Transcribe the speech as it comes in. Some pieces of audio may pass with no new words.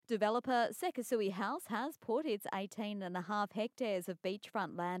Developer Sekisui House has put its 18.5 hectares of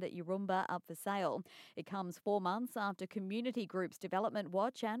beachfront land at Urumba up for sale. It comes 4 months after community groups Development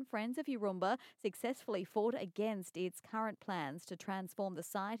Watch and Friends of Urumba successfully fought against its current plans to transform the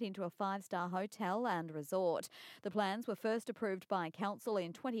site into a 5-star hotel and resort. The plans were first approved by council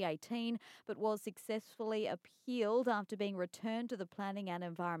in 2018 but was successfully appealed after being returned to the Planning and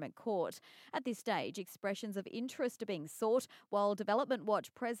Environment Court. At this stage, expressions of interest are being sought, while Development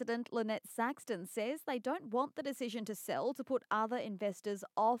Watch President Lynette Saxton says they don't want the decision to sell to put other investors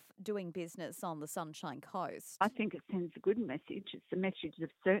off doing business on the Sunshine Coast. I think it sends a good message. It's a message of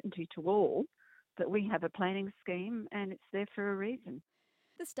certainty to all that we have a planning scheme and it's there for a reason.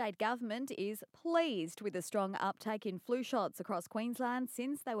 The state government is pleased with the strong uptake in flu shots across Queensland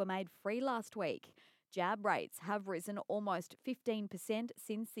since they were made free last week. Jab rates have risen almost 15%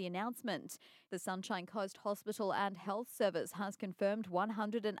 since the announcement. The Sunshine Coast Hospital and Health Service has confirmed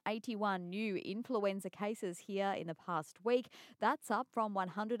 181 new influenza cases here in the past week. That's up from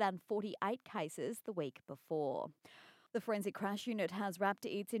 148 cases the week before. The Forensic Crash Unit has wrapped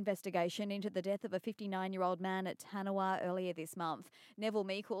its investigation into the death of a 59-year-old man at Tanawa earlier this month. Neville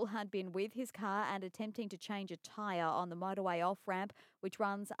Meikle had been with his car and attempting to change a tyre on the motorway off-ramp, which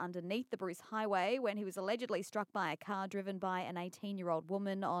runs underneath the Bruce Highway, when he was allegedly struck by a car driven by an 18-year-old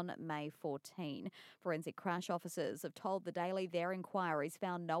woman on May 14. Forensic Crash officers have told the Daily their inquiries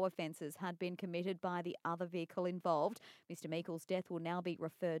found no offences had been committed by the other vehicle involved. Mr Meikle's death will now be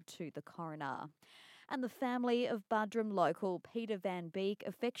referred to the coroner. And the family of Buderim local Peter Van Beek,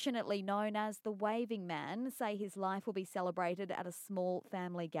 affectionately known as the Waving Man, say his life will be celebrated at a small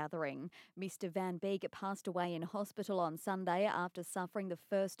family gathering. Mr Van Beek passed away in hospital on Sunday after suffering the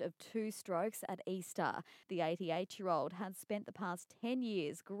first of 2 strokes at Easter. The 88-year-old had spent the past 10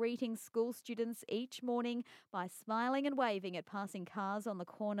 years greeting school students each morning by smiling and waving at passing cars on the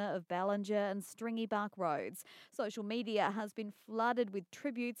corner of Ballinger and Stringybark roads. Social media has been flooded with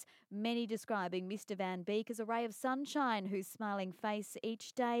tributes, many describing Mr Van Beek as a ray of sunshine whose smiling face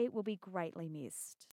each day will be greatly missed.